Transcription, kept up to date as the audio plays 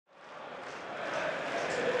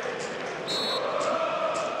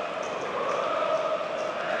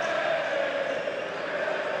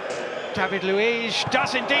David Luiz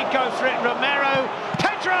does indeed go for it. Romero,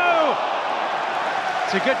 Pedro!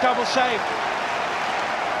 It's a good double save.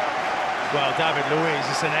 Well, David Luiz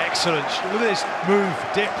is an excellent. Look at this move,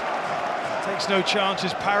 dip. Takes no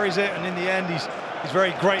chances, parries it, and in the end, he's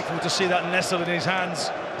very grateful to see that nestle in his hands.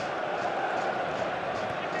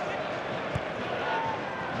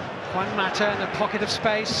 Juan Mata in a pocket of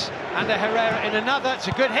space, and Herrera in another. It's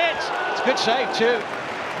a good hit. It's a good save too.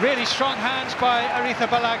 Really strong hands by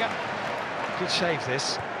Arrizabalaga. Good save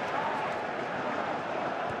this.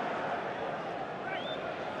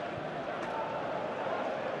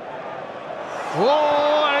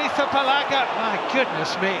 Whoa, Arrizabalaga! My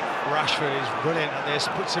goodness me. Rashford is brilliant at this.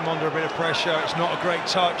 Puts him under a bit of pressure. It's not a great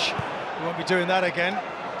touch. He won't be doing that again.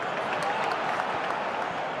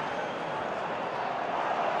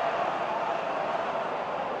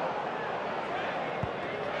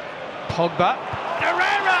 Pogba,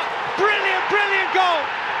 Herrera, brilliant goal!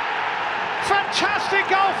 Fantastic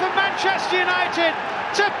goal for Manchester United.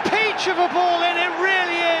 It's a peach of a ball, and it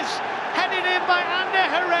really is. Headed in by Ander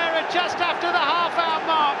Herrera just after the half-hour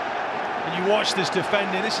mark. And you watch this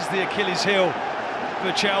defending. This is the Achilles heel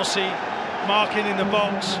for Chelsea, marking in the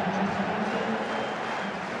box.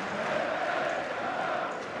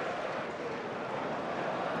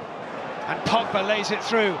 And Pogba lays it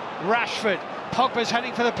through. Rashford. Pogba's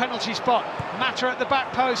heading for the penalty spot. Mata at the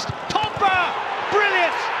back post. Pogba!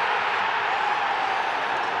 Brilliant!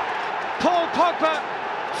 Paul Pogba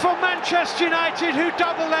for Manchester United, who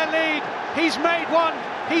double their lead. He's made one.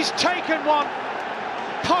 He's taken one.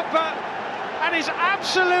 Pogba, at his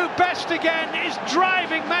absolute best again, is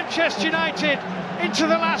driving Manchester United into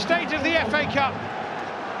the last 8 of the FA Cup.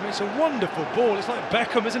 I mean, it's a wonderful ball. It's like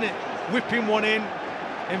Beckham, isn't it? Whipping one in.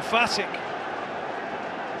 Emphatic.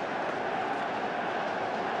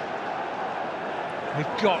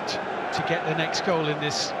 We've got to get the next goal in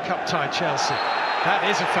this cup tie, Chelsea. That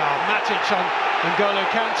is a foul. Matic on N'Golo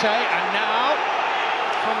Kante, and now,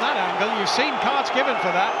 from that angle, you've seen cards given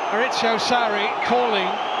for that. Maurizio Sarri calling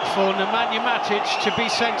for Nemanja Matic to be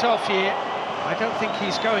sent off here. I don't think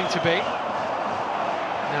he's going to be.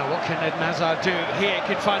 Now, what can Eden Hazard do here?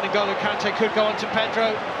 Can find N'Golo Kante, could go on to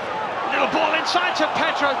Pedro. Little ball inside to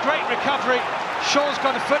Pedro, great recovery. Shaw's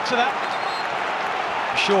got a foot to that.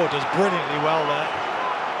 Shaw does brilliantly well there.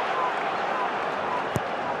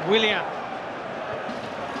 Willian.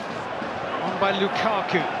 On by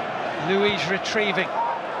Lukaku. Luiz retrieving.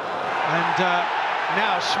 And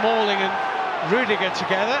now Smalling and Rudiger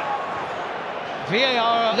together.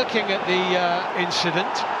 VAR looking at the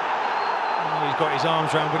incident. Oh, he's got his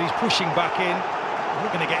arms round, but he's pushing back in.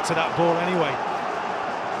 We're going to get to that ball anyway.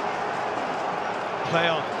 Play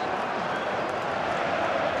on.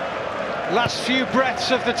 Last few breaths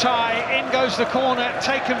of the tie, in goes the corner,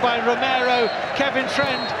 taken by Romero. Kevin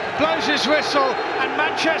Friend blows his whistle, and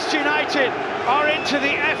Manchester United are into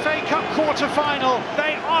the FA Cup quarter-final.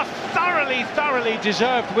 They are thoroughly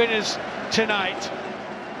deserved winners tonight.